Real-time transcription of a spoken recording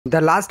The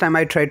last time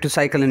I tried to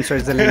cycle in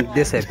Switzerland,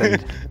 this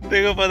happened.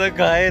 तेको पता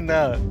खाए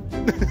ना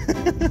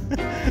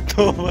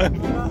तो मैं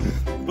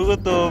तुझको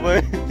तो मैं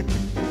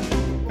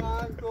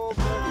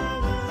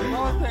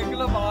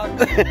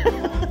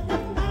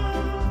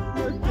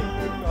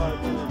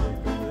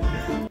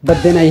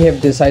But then I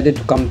have decided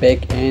to come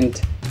back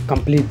and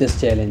complete this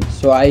challenge.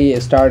 So I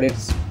started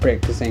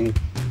practicing.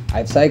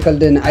 I've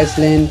cycled in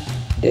Iceland,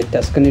 did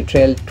Tuscany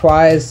Trail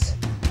twice,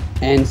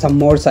 and some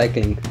more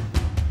cycling.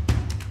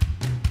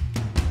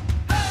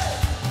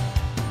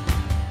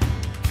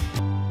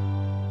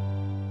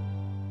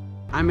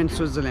 I'm in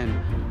Switzerland.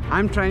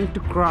 I'm trying to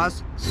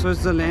cross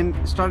Switzerland,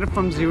 started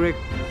from Zurich,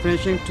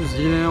 finishing to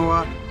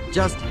Geneva,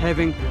 just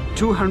having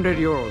 200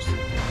 euros.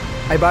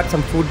 I bought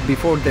some food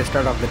before the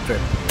start of the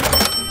trip.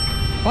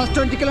 First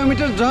 20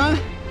 kilometers done.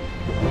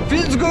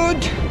 Feels good.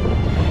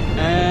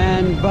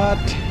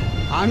 But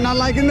I'm not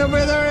liking the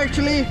weather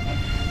actually.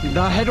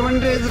 The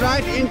headwind is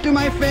right into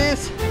my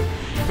face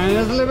and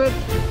it's a little bit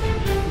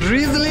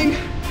drizzling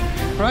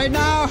right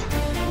now.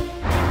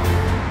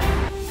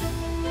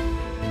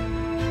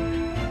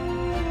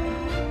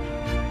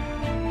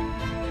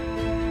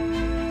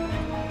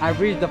 I've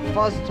reached the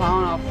first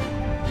town of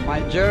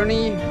my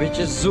journey, which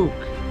is Zurich,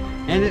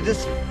 and it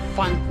is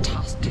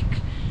fantastic.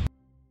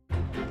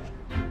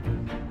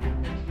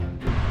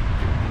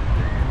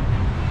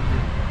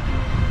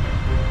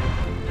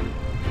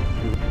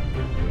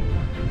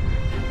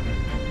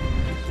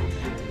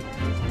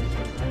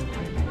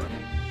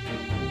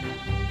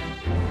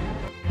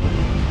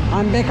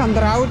 I'm back on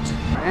the route,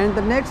 and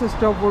the next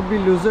stop would be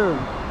Lucerne.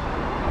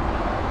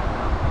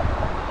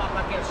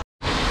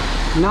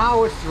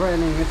 Now it's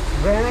raining. It's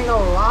raining a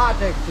lot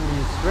actually.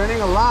 It's raining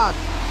a lot.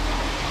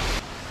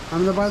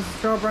 I'm at the bus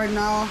stop right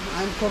now.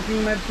 I'm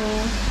cooking my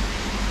food.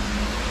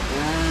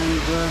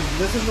 And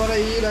this is what I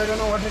eat. I don't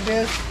know what it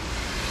is.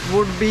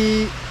 Would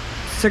be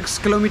 6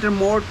 kilometers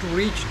more to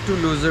reach to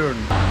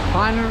Lucerne.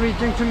 Finally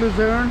reaching to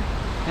Lucerne.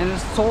 And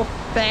it's so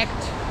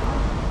packed.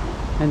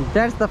 And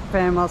that's the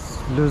famous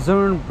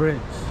Lucerne Bridge.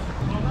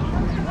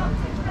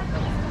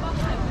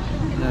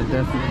 Yeah,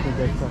 definitely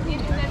that's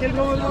it.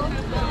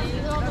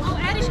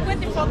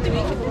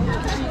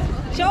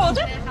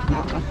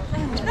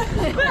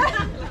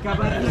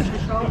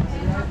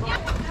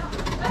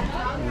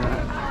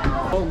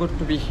 So good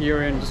to be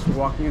here and just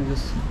walking in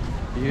this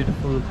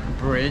beautiful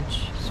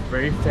bridge. It's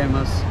very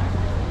famous,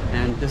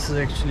 and this is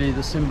actually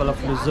the symbol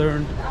of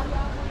Lucerne.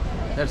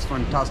 That's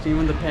fantastic.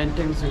 Even the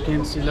paintings you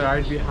can see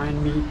right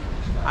behind me.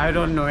 I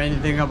don't know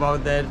anything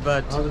about that,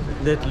 but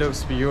that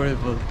looks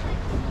beautiful.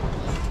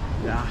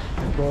 Yeah,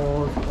 it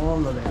goes all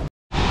the way.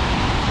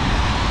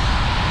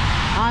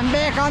 I'm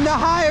back on the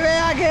highway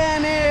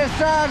again. It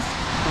starts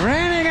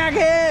raining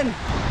again.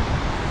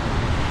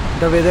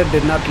 The weather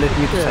did not let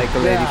me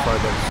cycle any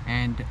further.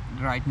 And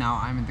right now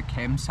I'm in the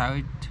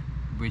campsite,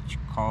 which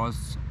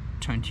costs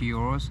 20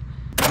 euros.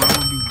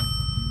 Probably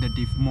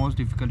the most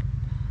difficult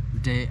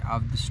day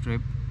of this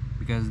trip,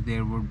 because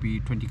there would be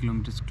 20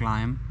 kilometers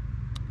climb,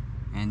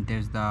 and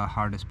there's the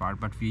hardest part,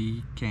 but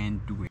we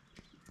can do it.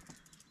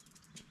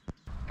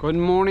 Good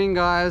morning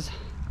guys.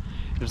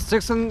 It's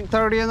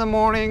 6:30 in the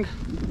morning.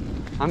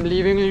 I'm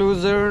leaving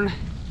Lucerne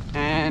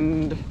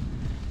and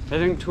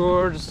heading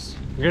towards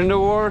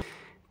Geneva.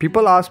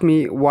 People ask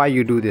me why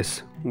you do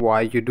this,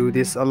 why you do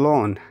this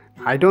alone.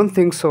 I don't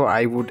think so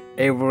I would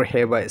ever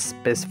have a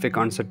specific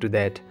answer to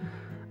that.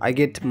 I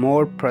get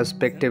more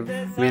perspective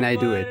when I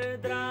do it.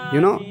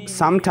 You know,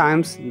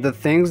 sometimes the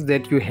things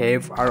that you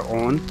have are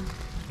on,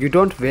 you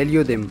don't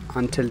value them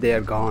until they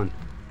are gone.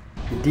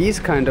 These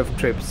kind of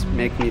trips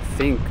make me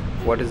think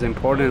what is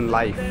important in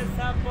life.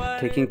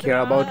 Taking care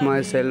about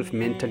myself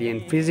mentally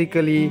and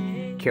physically,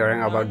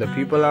 caring about the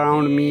people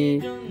around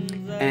me,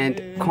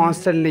 and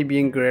constantly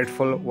being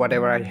grateful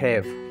whatever I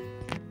have.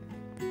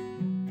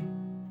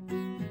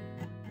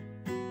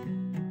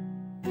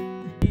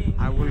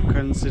 I will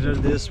consider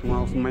this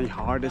one of my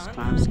hardest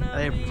climbs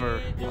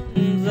ever.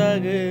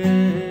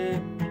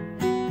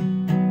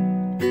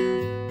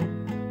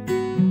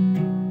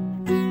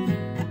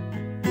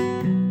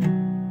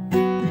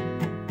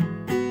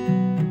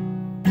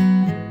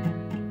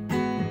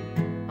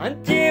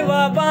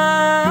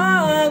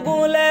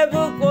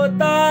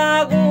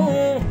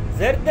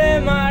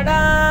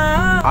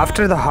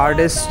 After the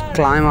hardest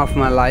climb of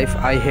my life,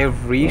 I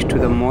have reached to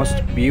the most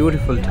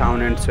beautiful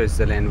town in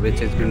Switzerland,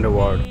 which is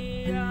Geneva. We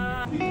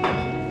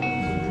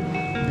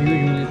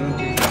usually don't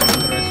eat in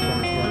the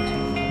restaurants, but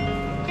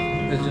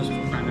it's just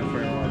kind of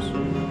very much.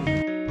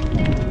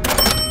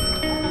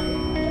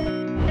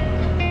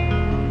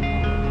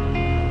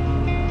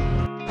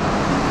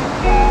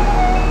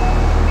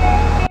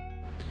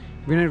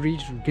 When I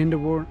reached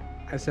Geneva,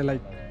 I said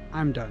like,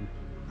 I'm done.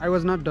 I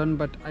was not done,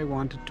 but I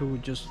wanted to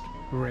just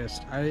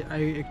rest. I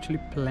actually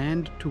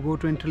planned to go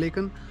to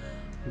Interlaken,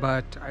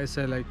 but I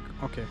said like,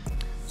 okay.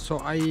 So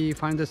I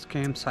find this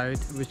campsite,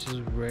 which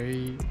is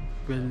very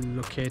well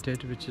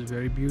located, which is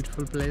very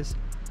beautiful place,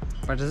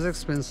 but it's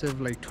expensive,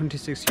 like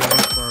 26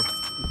 euros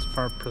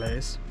for a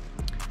place.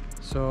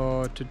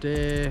 So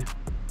today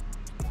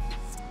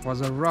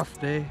Was a rough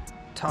day,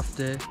 tough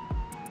day,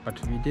 but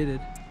we did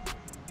it,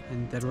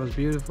 and that was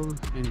beautiful.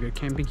 And we're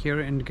camping here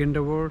in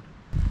Geneva.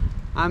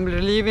 I'm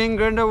leaving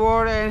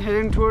Geneva and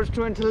heading towards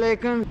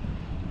Interlaken,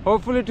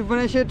 hopefully to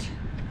finish it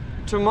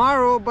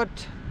tomorrow.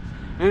 But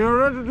in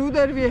order to do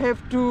that, we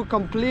have to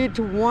complete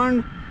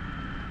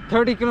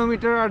 130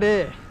 kilometer a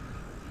day,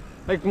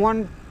 like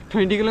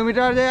 120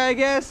 kilometer a day, I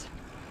guess.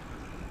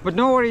 But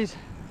no worries.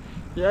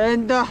 Yeah,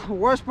 and the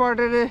worst part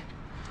of it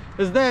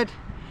is that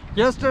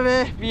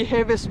yesterday we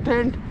have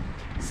spent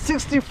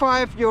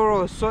 65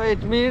 euros, so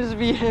it means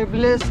we have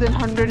less than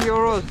 100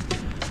 euros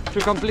to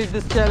complete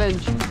this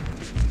challenge.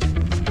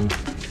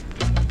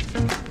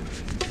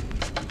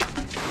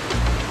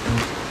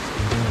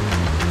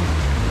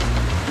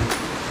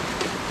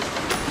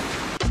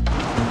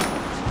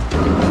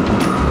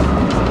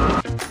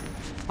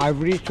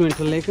 I've reached to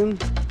Interlaken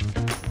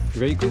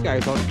very quick. I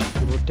thought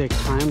it would take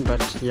time,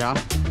 but yeah,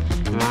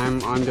 and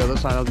I'm on the other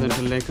side of the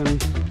Interlaken,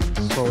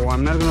 so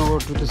I'm not gonna go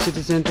to the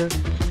city center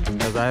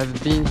because I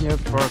have been here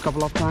for a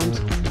couple of times.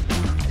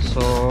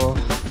 So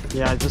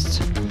yeah,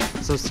 just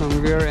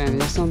somewhere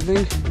and here's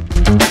something.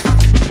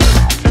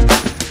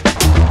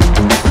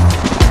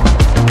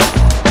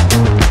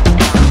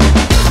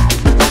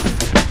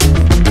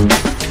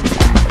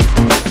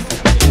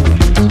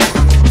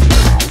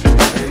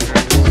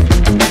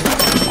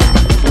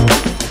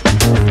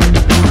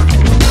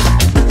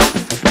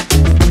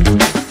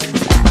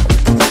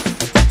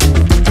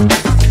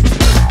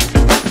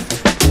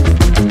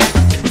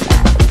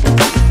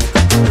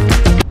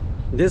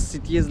 This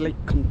city is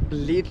like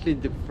completely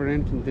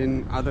different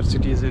than other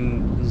cities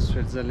in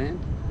Switzerland.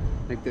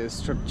 Like the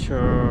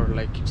structure,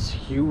 like it's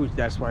huge.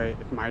 That's why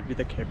it might be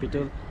the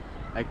capital.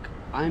 Like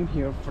I'm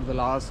here for the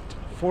last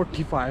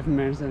 45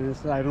 minutes and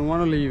I don't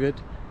want to leave it.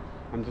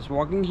 I'm just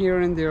walking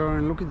here and there,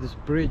 and look at this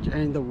bridge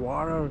and the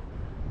water.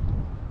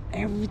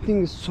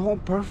 Everything is so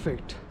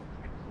perfect.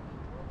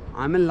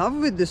 I'm in love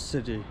with this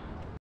city.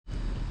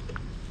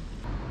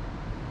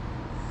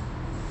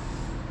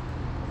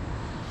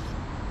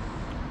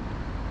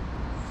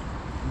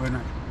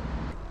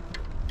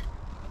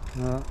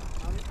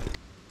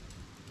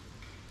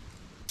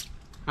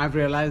 I've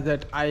realized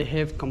that I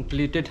have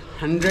completed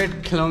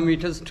 100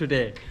 kilometers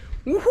today.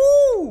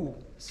 Woohoo!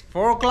 It's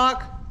 4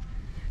 o'clock.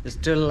 It's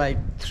still like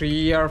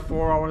 3 or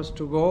 4 hours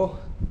to go.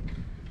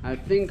 I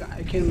think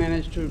I can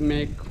manage to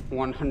make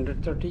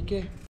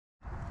 130k.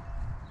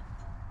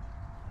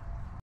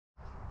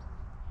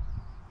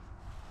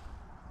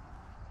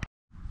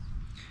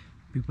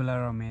 People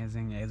are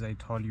amazing, as I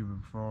told you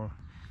before.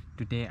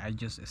 Today I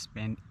just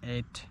spent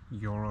 8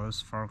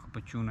 euros for a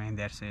cappuccino and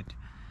that's it.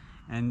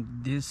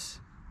 And this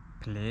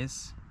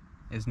place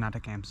is not a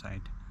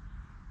campsite,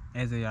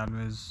 as I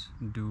always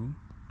do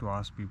to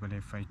ask people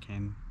if I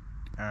can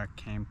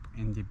camp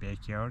in the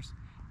backyards,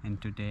 and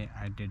today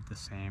I did the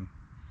same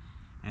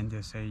and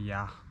they say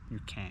yeah, you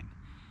can,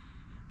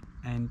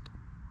 and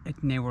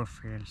it never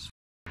fails.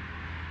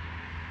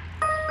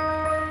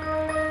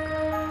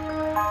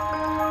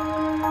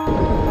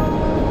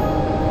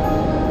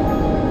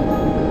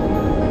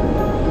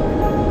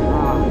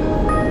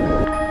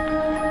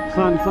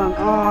 Sun,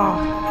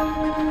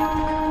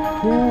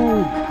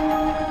 ooh,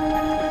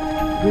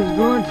 feels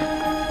good.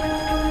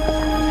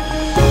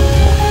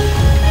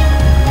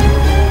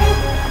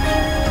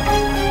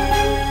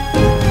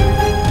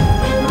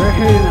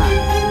 Very nice.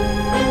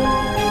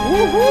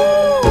 Woohoo!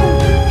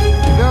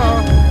 Go.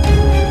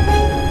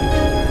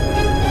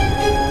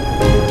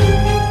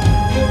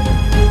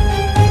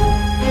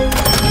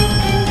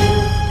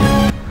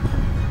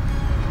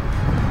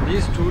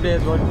 These 2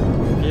 days were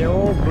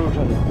pure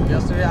brutal.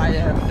 Yesterday I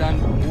have done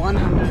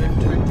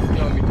 120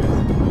 kilometers,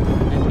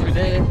 and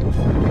today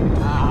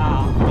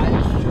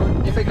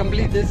if I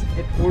complete this,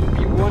 it would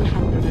be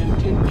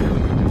 110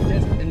 kilometers.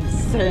 That's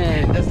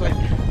insane. That's like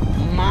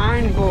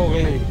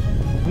mind-boggling.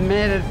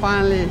 Made it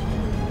finally.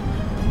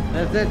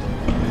 That's it.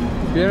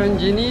 We're in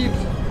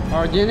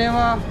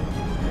Geneva.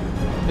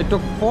 It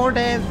took 4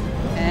 days,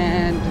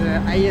 and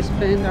I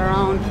spent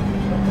around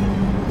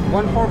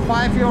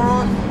 145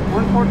 euros,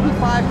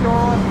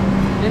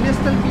 and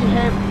still we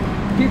have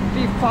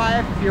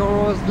 55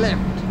 euros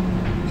left.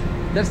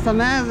 That's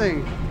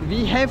amazing.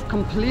 We have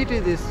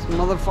completed this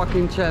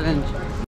motherfucking challenge.